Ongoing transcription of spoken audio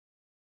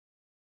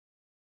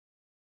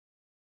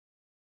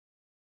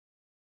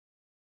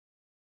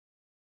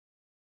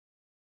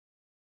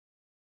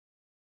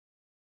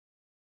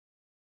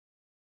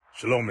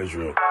Shalom,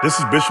 Israel. This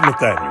is Bishop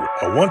Nathaniel.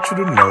 I want you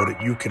to know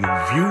that you can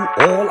view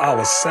all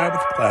our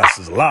Sabbath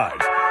classes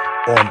live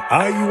on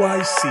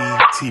IUIC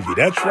TV.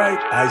 That's right,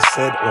 I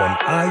said on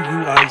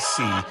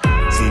IUIC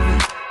TV.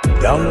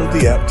 Download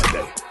the app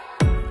today.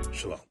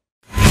 Shalom.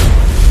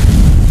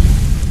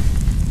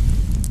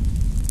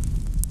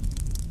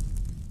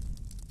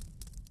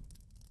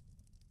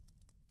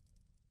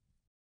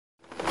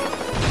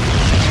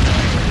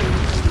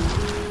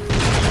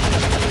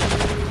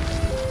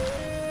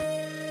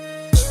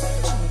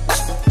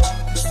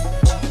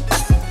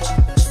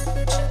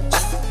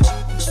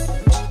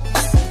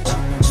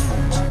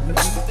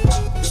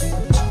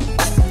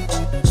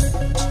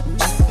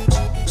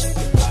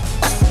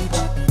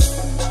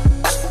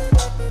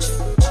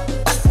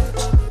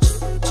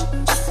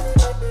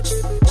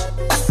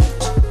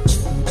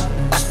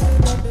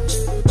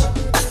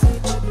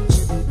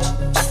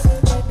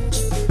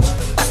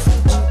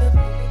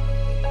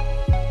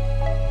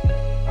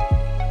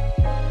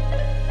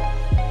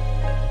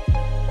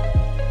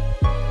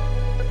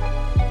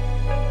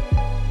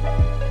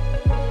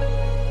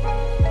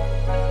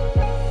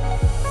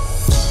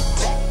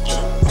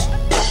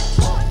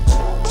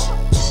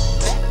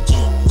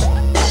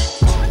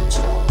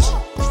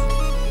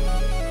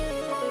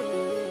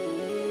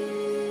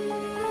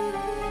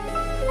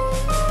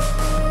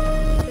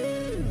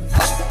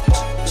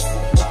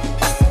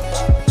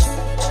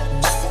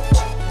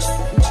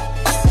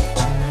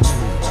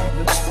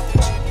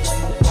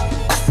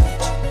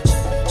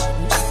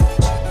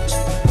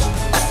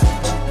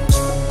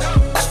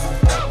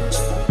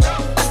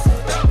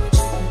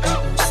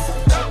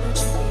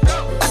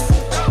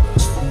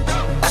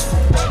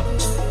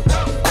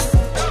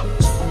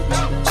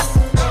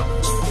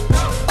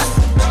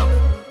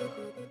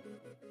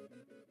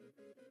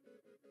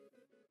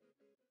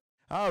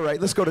 All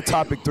right, let's go to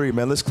topic 3,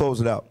 man. Let's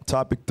close it out.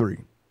 Topic 3.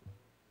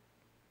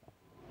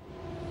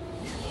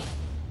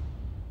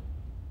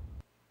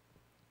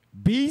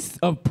 Beasts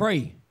of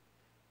prey.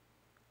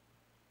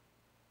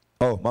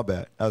 Oh, my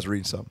bad. I was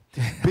reading something.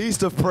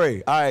 Beast of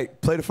prey. All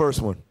right, play the first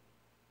one.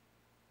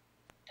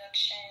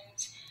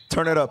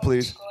 Turn it up,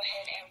 please. Go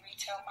ahead and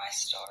retell my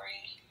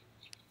story.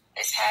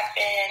 This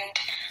happened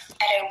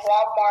at a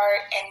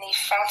Walmart in the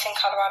Fountain,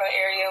 Colorado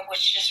area,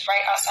 which is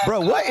right outside.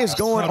 Bro, what is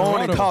going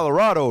on in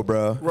Colorado,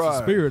 bro? Right. There's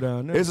a spirit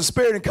down there. There's a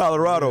spirit in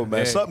Colorado,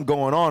 man. Something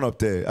going on up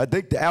there. I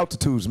think the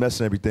altitude's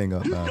messing everything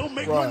up, man.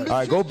 All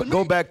right,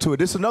 go back to it.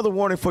 This is another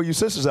warning for you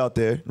sisters out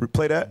there.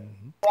 Replay that.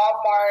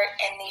 Walmart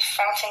in the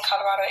Fountain,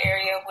 Colorado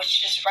area,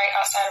 which is right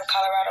outside of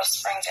Colorado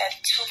Springs at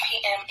 2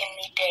 p.m. in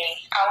the day.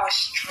 I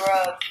was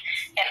drugged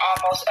and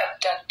almost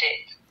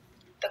abducted.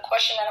 The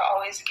question that I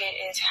always get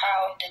is,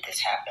 how did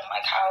this happen?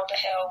 Like, how the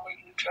hell were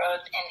you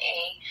drugged in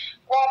a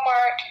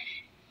Walmart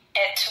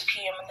at 2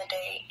 p.m. in the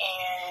day?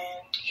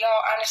 And,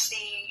 y'all,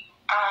 honestly,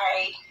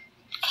 I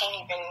can't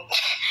even,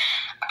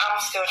 I'm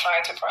still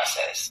trying to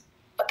process.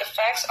 But the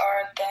facts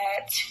are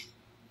that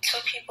 2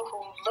 people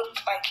who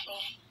looked like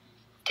me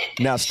did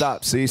this. Now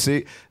stop. See?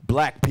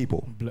 Black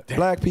people.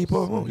 Black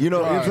people. You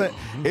know,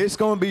 it's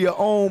going to be your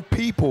own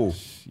people.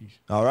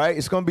 All right?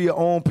 It's going to be your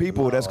own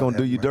people that's going to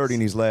do you dirty in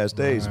these last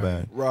days,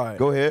 man. Right.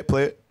 Go ahead.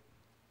 Play it.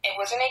 It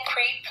wasn't a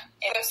creep.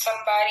 It was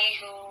somebody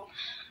who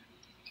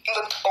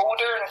looked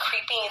older and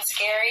creepy and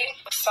scary.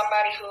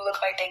 Somebody who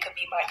looked like they could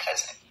be my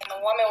cousin. And the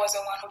woman was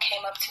the one who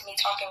came up to me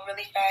talking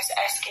really fast,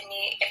 asking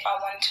me if I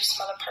wanted to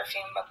smell a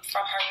perfume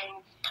from her new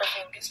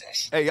perfume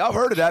business. Hey, y'all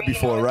heard of that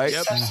before, right?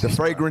 Yep. The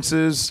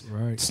fragrances.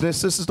 Right.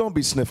 Sisters, don't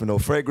be sniffing no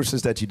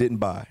fragrances that you didn't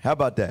buy. How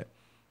about that?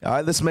 All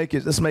right, let's make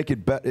it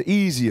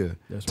easier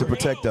to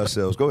protect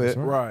ourselves. Go ahead.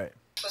 Right.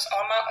 It was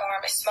on my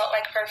arm. It smelled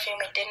like perfume.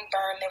 It didn't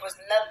burn. There was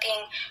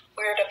nothing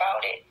weird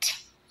about it.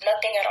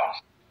 Nothing at all.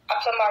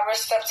 I put my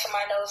wrist up to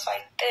my nose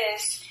like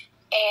this,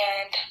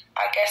 and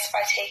I guess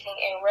by taking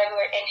a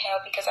regular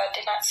inhale, because I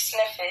did not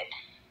sniff it,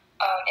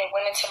 it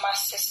went into my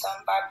system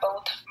by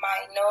both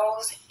my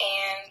nose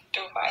and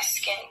through my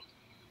skin.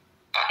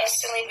 I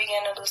instantly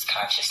began to lose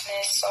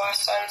consciousness, so I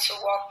started to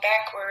walk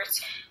backwards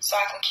so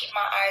I can keep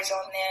my eyes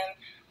on them,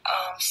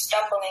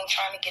 stumbling,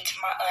 trying to get to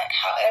my aunt.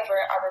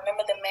 However, I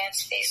remember the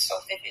man's face so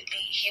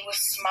vividly. He was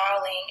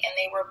smiling, and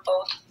they were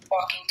both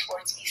walking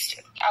towards me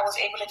still. I was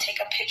able to take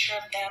a picture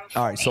of them.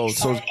 All right, so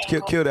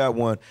kill that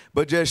one.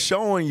 But just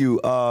showing you,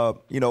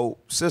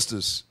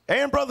 sisters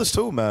and brothers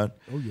too, man.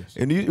 Oh, yes.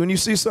 And when you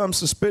see something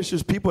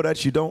suspicious, people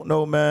that you don't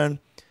know, man,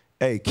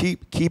 hey,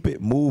 keep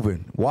it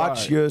moving.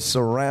 Watch your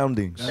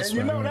surroundings. That's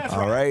right. That's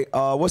all right.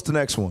 What's the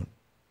next one?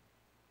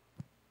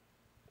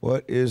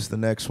 What is the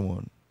next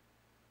one?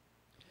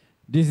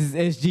 This is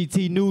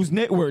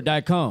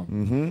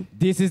SGTNewsNetwork.com.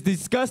 This is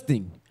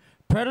disgusting.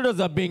 Predators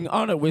are being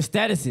honored with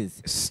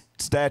statues.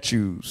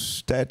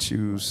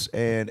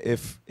 And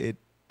if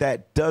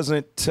that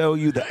doesn't tell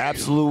you the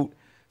absolute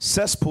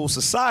cesspool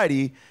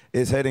society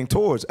is heading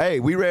towards. Hey,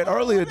 we read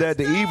earlier that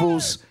the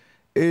evils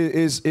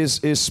is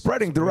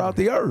spreading throughout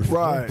the earth.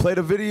 Right. Play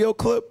the video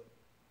clip.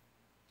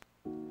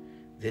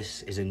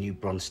 This is a new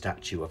bronze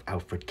statue of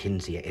Alfred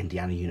Kinsey at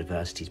Indiana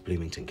University's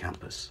Bloomington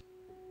campus.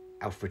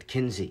 Alfred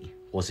Kinsey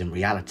was in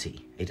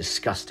reality a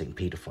disgusting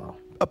pedophile.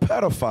 A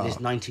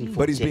pedophile.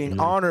 But he's being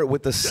honored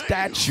with a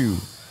statue.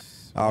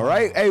 All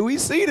right. Hey, we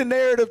see the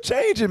narrative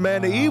changing,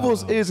 man. The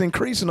evils is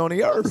increasing on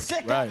the earth.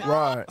 Right.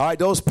 All right,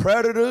 those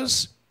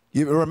predators.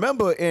 You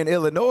remember in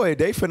Illinois,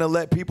 they finna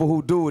let people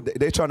who do,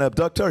 they trying to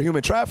abduct her,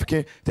 human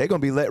trafficking, they're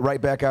going to be let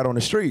right back out on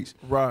the streets.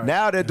 Right.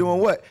 Now they're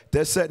doing what?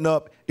 They're setting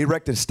up,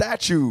 erecting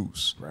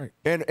statues. Right.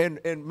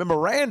 And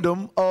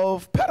memorandum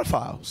of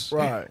pedophiles.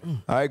 Right. All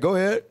right, go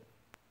ahead.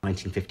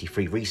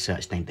 1953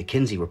 research named the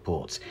Kinsey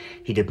Reports.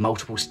 He did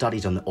multiple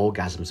studies on the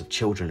orgasms of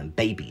children and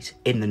babies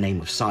in the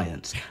name of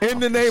science. In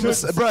the name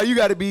of, bro, you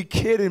got to be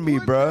kidding me,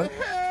 bro.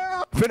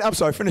 I'm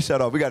sorry, finish that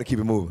off. We got to keep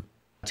it moving.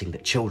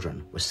 That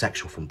children were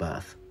sexual from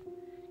birth.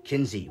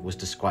 Kinsey was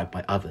described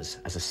by others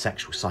as a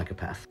sexual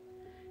psychopath.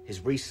 His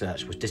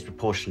research was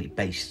disproportionately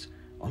based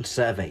on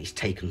surveys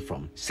taken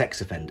from sex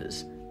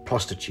offenders,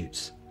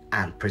 prostitutes,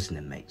 and prison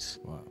inmates.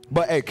 Wow.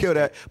 But hey, kill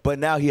that. But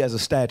now he has a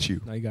statue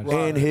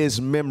in his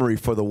memory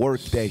for the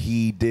work that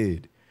he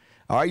did.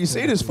 All right, you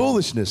see this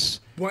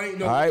foolishness. All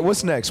right,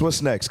 what's next?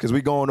 What's next? Because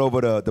we're going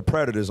over the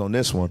predators on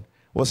this one.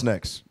 What's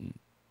next?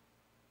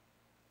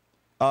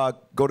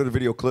 Go to the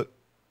video clip.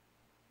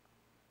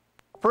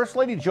 First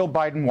Lady Jill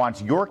Biden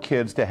wants your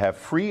kids to have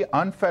free,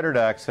 unfettered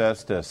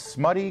access to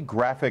smutty,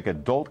 graphic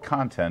adult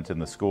content in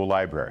the school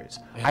libraries.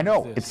 I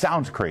know, it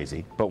sounds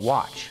crazy, but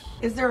watch.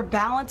 Is there a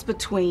balance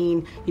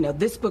between,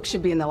 this book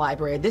should be in the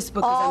library, this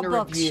book is under review?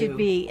 All books should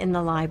be in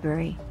the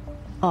library.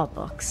 All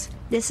books.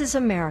 This is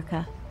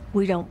America.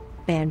 We don't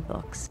ban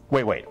books.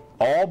 Wait.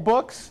 All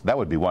books? That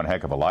would be one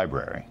heck of a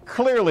library.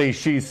 Clearly,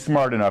 she's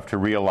smart enough to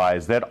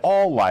realize that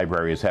all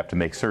libraries have to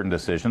make certain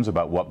decisions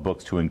about what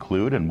books to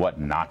include and what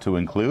not to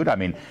include. I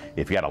mean,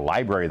 if you had a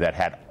library that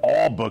had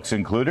all books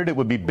included, it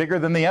would be bigger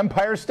than the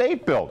Empire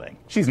State Building.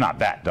 She's not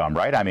that dumb,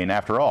 right? I mean,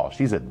 after all,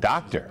 she's a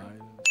doctor.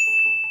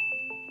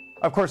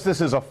 Of course, this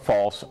is a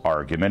false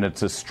argument.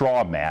 It's a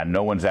straw man.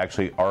 No one's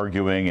actually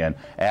arguing and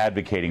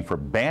advocating for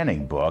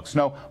banning books.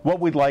 No, what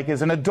we'd like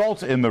is an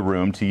adult in the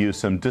room to use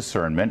some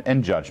discernment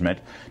and judgment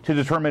to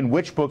determine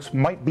which books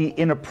might be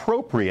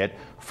inappropriate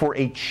for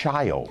a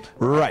child.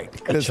 Right,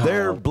 because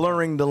they're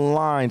blurring the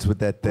lines with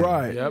that thing.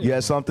 Right. Yep. You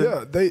had something?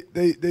 Yeah,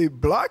 they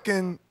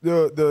blocking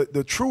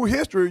the true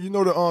history.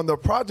 On the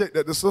project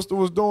that the sister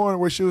was doing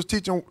where she was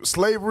teaching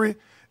slavery,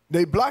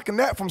 they blocking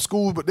that from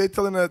schools, but they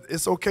telling that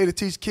it's okay to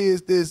teach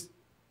kids this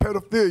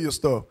pedophilia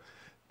stuff.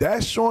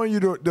 That's showing you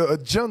the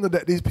agenda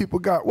that these people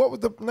got. What was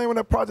the name of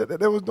that project that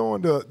they was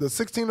doing? The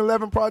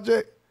 1611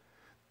 project?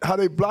 How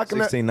they blocking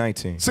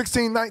 1619.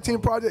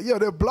 1619 project. Yeah,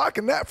 they're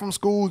blocking that from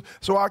schools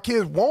so our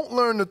kids won't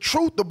learn the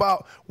truth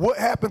about what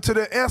happened to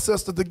their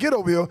ancestors to get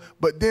over here.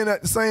 But then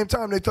at the same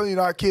time, they telling you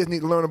our kids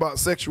need to learn about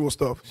sexual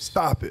stuff.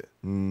 Stop it.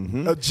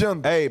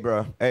 Agenda. Hey,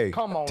 bro. Hey,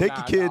 take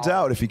your kids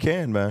out if you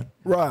can, man.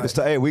 Right.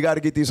 Hey, we got to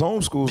get these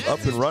homeschools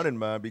up and running,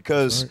 man,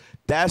 because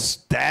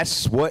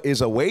that's what is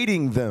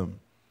awaiting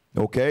them.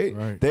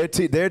 Okay,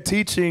 they're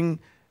teaching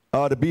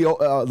to be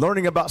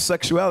learning about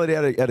sexuality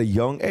at a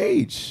young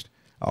age.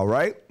 All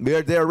right,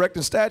 they're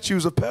erecting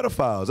statues of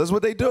pedophiles. That's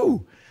what they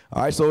do.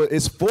 All right, so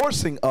it's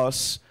forcing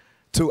us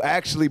to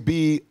actually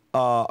be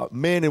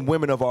men and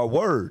women of our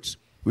words.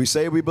 We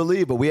say we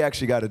believe, but we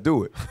actually got to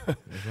do it.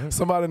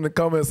 Somebody in the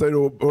comments say,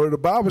 or the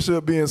Bible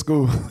should be in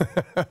school.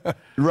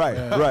 Right.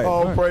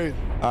 All praise.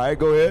 All right,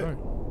 go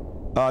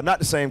ahead. Not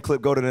the same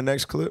clip. Go to the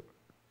next clip.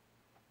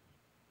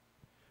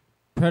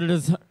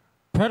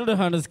 Predator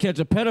hunters catch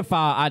a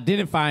pedophile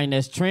identifying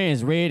as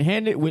trans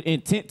red-handed with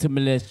intent to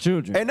molest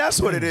children. And that's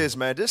what it is,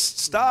 man. Just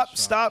stop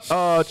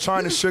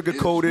trying to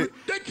sugarcoat it.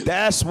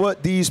 That's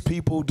what these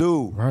people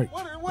do. Right.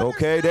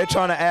 Okay? They're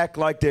trying to act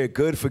like they're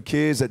good for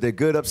kids, that they're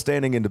good,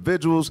 upstanding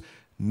individuals.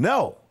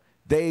 No.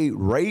 They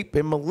rape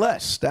and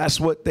molest. That's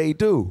what they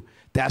do.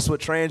 That's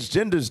what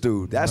transgenders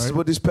do. That's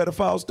what these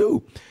pedophiles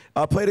do.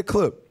 I'll play the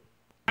clip.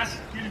 Ask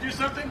you to do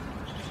something?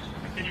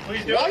 Can you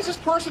please do it? Why is this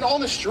person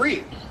on the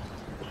street?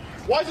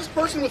 Why is this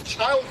person with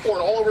child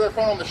porn all over their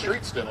phone on the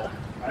street still?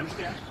 I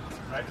understand.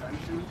 Right? I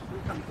understand where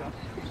you're coming from.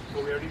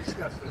 But we already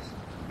discussed this.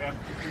 Ma'am,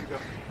 here you go.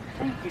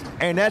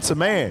 And that's a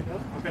man.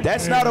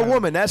 That's not a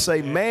woman. That's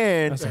a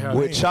man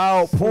with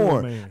child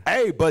porn.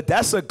 Hey, but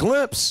that's a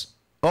glimpse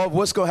of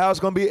how it's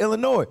going to be in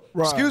Illinois.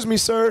 Right. Excuse me,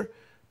 sir.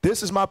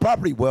 This is my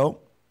property.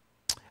 Well,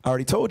 I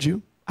already told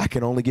you. I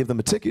can only give them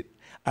a ticket.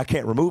 I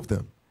can't remove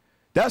them.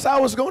 That's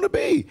how it's going to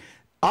be.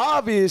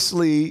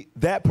 Obviously,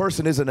 that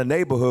person is in a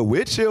neighborhood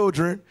with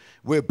children,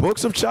 with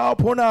books of child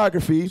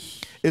pornography.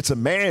 It's a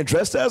man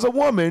dressed as a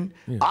woman.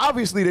 Yeah.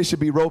 Obviously, they should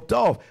be roped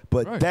off.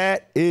 But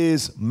that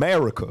is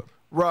America.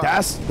 Right.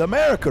 That's the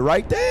America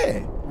right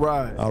there.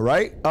 Right. All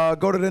right.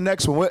 Go to the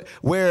next one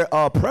where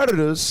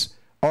predators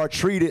are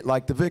treated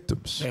like the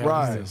victims. Yeah,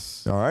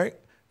 right. All right.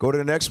 Go to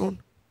the next one.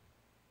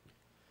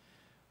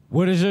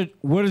 What is your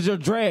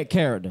drag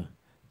character?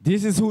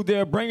 This is who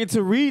they're bringing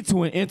to read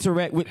to and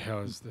interact with. What the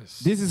hell is this?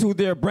 This is who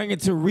they're bringing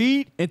to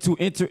read and to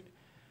interact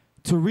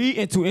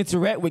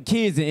with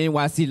kids in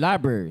NYC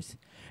libraries.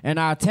 And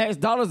our tax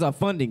dollars are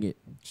funding it.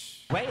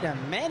 Wait a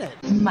minute.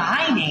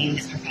 My name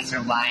is Professor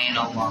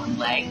Lionel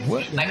Longlegs.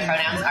 My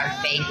pronouns are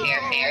they, hair,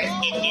 hairs,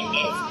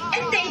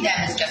 and they,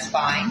 them is just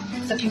fine.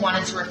 So if you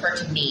wanted to refer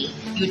to me,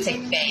 you would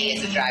say Faye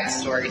is a drag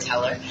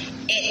storyteller.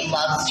 It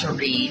loves to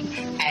read,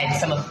 and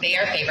some of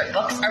their favorite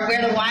books are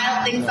Where the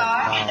Wild Things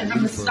Are, and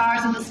From the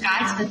Stars in the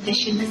Sky to the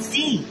Fish in the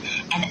Sea.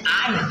 And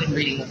I have been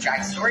reading with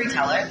Drag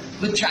Storyteller,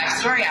 with Drag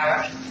Story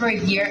Hour, for a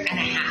year and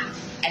a half.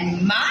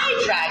 And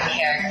my drag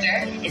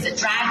character is a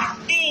drag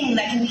thing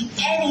that can be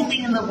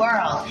anything in the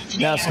world.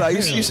 Now, stop.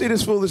 You see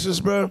this foolishness,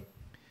 bro?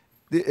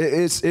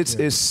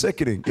 It's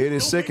sickening. It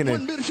is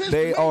sickening.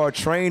 They are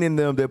training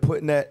them. They're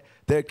putting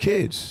their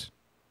kids.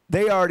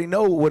 They already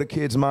know what a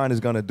kid's mind is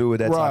going to do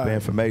with that type of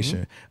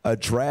information. A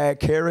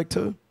drag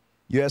character.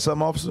 You had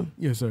something, officer?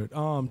 Yes, sir.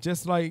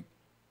 Just like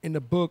in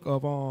the book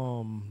of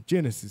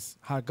Genesis,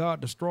 how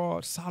God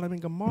destroyed Sodom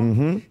and Gomorrah.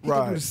 He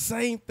can do the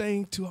same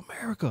thing to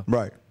America.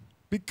 Right.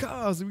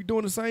 Because we're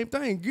doing the same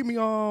thing. Give me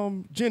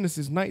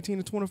Genesis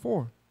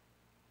 19-24.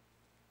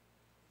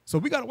 So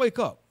we got to wake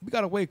up. We got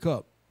to wake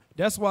up.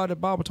 That's why the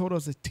Bible told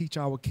us to teach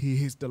our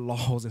kids the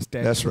laws and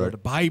statutes of the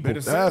Bible.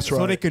 That's right.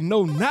 So they can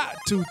know not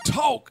to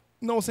talk,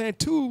 you know what I'm saying,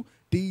 to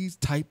these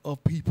type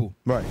of people.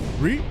 Right.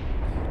 Read.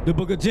 The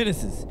book of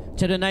Genesis,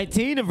 chapter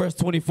 19 and verse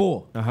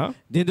 24. Then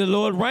the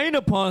Lord rained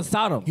upon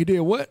Sodom. He did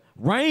what?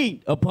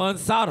 Rained upon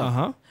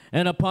Sodom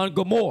and upon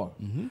Gomorrah.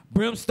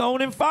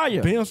 Brimstone and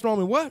fire. Brimstone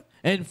and what?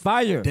 And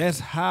fire. That's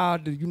how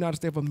the United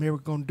States of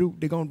America going to do.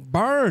 They're going to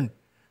burn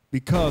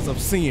because of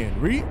sin.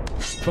 Read.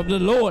 From the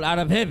Lord out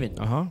of heaven.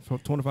 From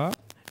 25.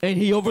 And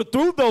he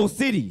overthrew those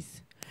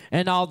cities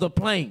and all the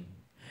plain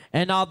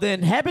and all the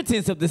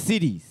inhabitants of the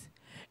cities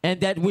and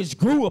that which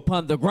grew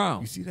upon the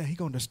ground. You see that? He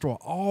going to destroy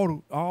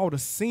all the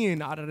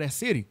sin out of that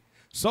city.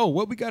 So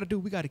what we got to do,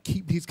 we got to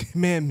keep these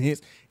commandments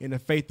in the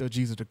faith of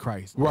Jesus the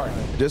Christ. Right.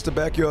 Just to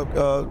back you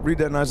up, read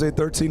that in Isaiah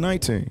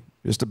 13:19.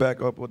 Just to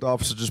back up what the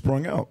officer just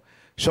brought out.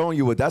 Showing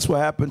you that's what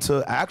happened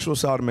to actual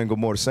Sodom and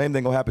Gomorrah. The same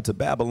thing gonna happen to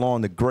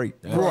Babylon the Great.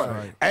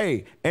 Right.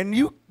 Hey, and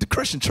the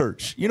Christian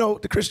church,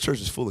 the Christian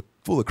church is full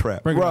of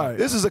crap. Right.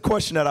 This is a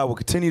question that I will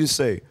continue to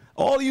say.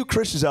 All of you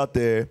Christians out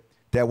there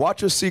that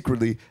watch us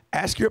secretly,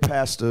 ask your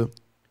pastor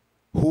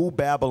who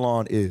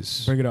Babylon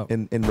is. Bring it up.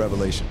 In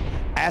Revelation.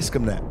 Ask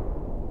him that.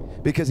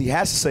 Because he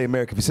has to say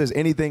America. If he says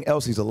anything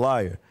else, he's a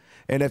liar.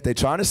 And if they're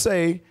trying to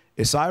say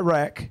it's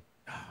Iraq,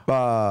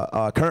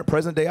 current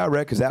present day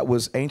Iraq, because that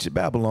was ancient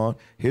Babylon,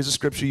 here's a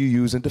scripture you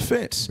use in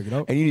defense.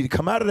 And you need to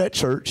come out of that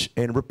church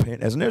and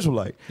repent as an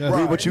Israelite.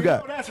 Read what you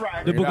got. That's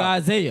right. The book of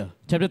Isaiah,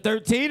 chapter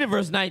 13 and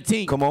verse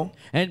 19. Come on.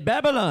 And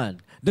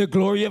Babylon, the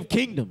glory of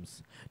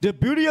kingdoms, the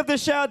beauty of the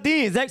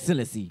Chaldeans'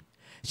 excellency,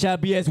 shall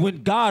be as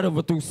when God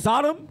overthrew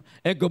Sodom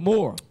and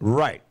Gomorrah.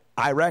 Right.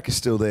 Iraq is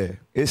still there.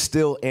 It's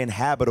still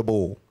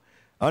inhabitable.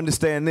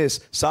 Understand this.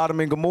 Sodom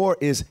and Gomorrah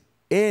is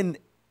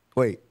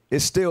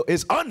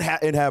it's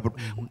uninhabitable.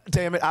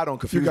 Damn it, I don't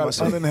confuse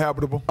myself.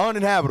 Uninhabitable.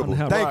 Uninhabitable.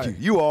 Thank you.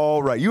 You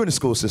all right. You in the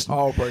school system.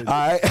 All praise. All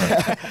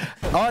right.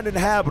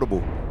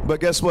 Uninhabitable. But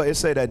guess what? It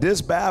say that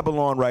this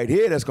Babylon right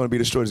here that's going to be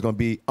destroyed is going to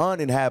be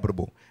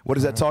uninhabitable. What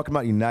is that talking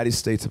about? United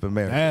States of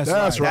America.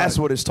 That's right. That's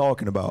what it's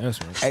talking about.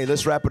 That's right. Hey,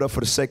 let's wrap it up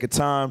for the sake of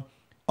time.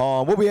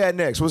 What we had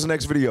next? What's the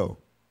next video?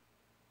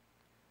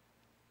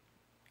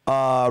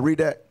 Read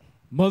that.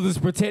 Mothers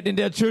protecting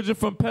their children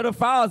from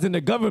pedophiles in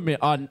the government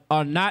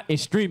are not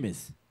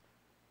extremists.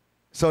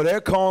 So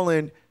they're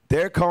calling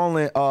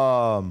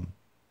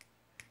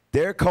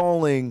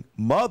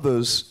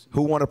mothers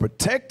who want to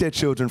protect their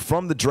children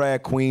from the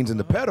drag queens and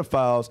the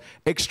pedophiles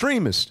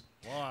extremists.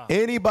 Wow.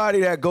 Anybody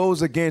that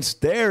goes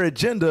against their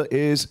agenda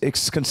is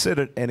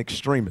considered an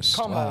extremist.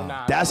 Come on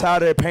now. That's how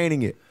they're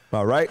painting it.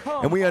 All right?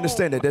 And we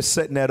understand that they're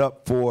setting that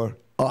up for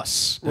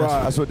us. Right.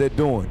 That's what they're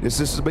doing. This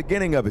is the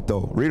beginning of it,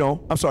 though. Read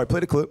on. I'm sorry,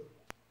 play the clip.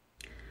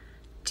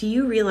 Do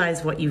you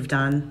realize what you've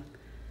done?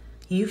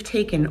 You've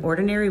taken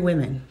ordinary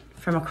women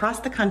from across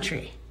the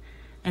country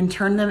and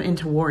turned them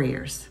into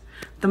warriors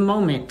the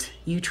moment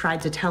you tried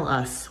to tell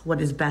us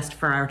what is best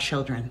for our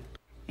children.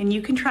 And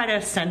you can try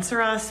to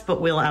censor us, but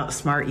we'll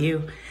outsmart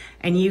you.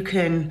 And you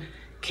can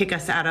kick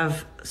us out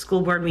of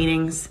school board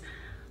meetings,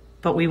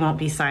 but we won't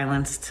be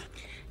silenced.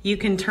 You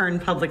can turn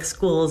public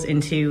schools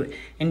into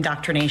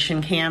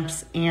indoctrination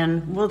camps,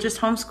 and we'll just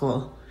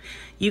homeschool.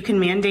 You can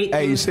mandate.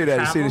 Hey, you see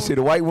that? You see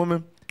the white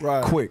woman?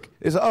 Right. Quick.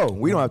 It's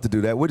we don't have to do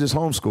that. We'll just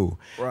homeschool.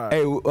 Right.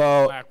 Hey,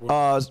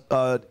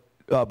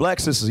 black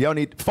sisters, y'all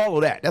need to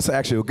follow that. That's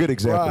actually a good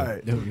example.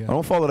 Right. I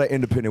don't follow that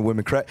independent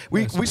women crap.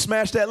 We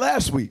smashed that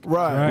last week.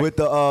 Right. With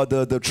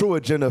the true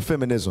agenda of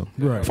feminism.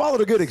 Right. Follow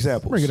the good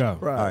examples. Bring it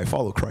up. Right. All right.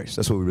 Follow Christ.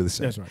 That's what we really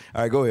say. That's right.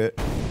 All right. Go ahead.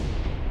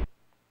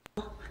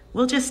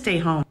 We'll just stay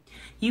home.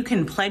 You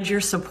can pledge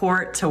your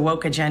support to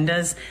woke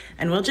agendas,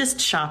 and we'll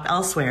just shop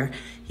elsewhere.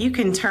 You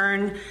can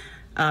turn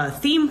a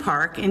theme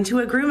park into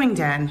a grooming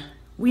den.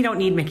 We don't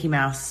need Mickey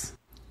Mouse.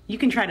 You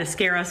can try to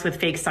scare us with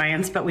fake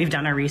science, but we've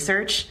done our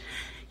research.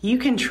 You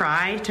can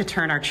try to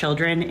turn our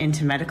children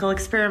into medical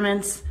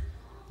experiments,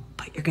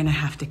 but you're gonna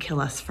have to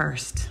kill us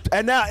first.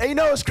 And now,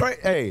 it's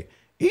crazy. Hey,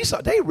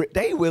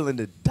 They willing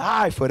to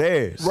die for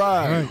theirs.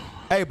 Right.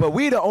 Hey, but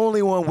we the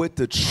only one with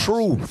the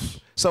truth.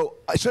 So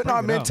shouldn't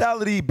our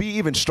mentality be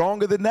even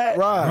stronger than that?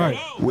 Right.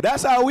 Well,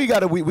 that's how we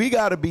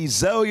gotta be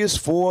zealous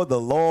for the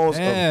laws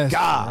of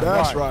God.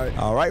 That's right.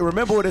 All right.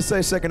 Remember what it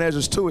says, 2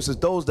 Ezra 2. It says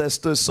those that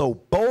stood so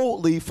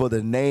boldly for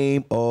the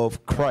name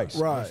of Christ.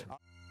 Right.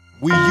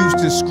 We used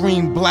to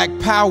scream black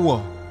power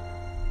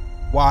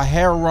while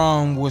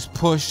Heron was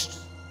pushed.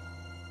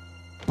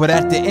 But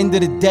at the end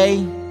of the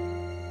day,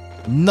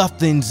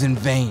 nothing's in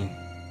vain.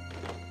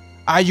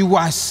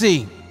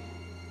 IUIC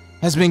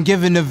has been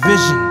given a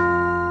vision.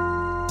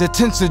 The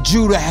tents of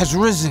Judah has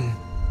risen.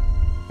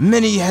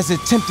 Many has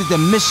attempted the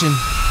mission.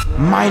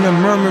 Minor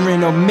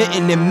murmuring,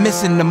 omitting, and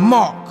missing the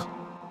mark.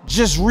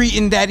 Just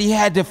reading that he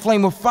had the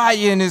flame of fire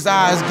in his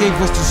eyes gave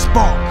us the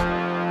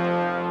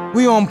spark.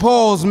 We on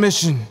Paul's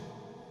mission.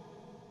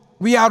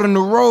 We out on the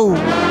road,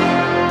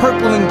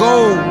 purple and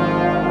gold.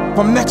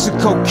 From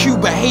Mexico,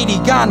 Cuba, Haiti,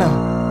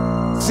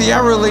 Ghana,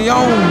 Sierra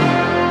Leone.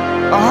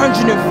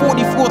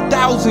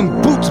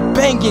 144,000 boots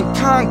banging,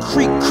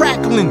 concrete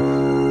crackling.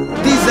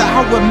 These are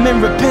how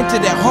men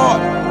repented at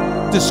heart.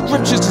 The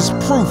scriptures is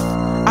proof.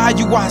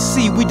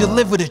 IUIC, we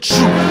deliver the truth.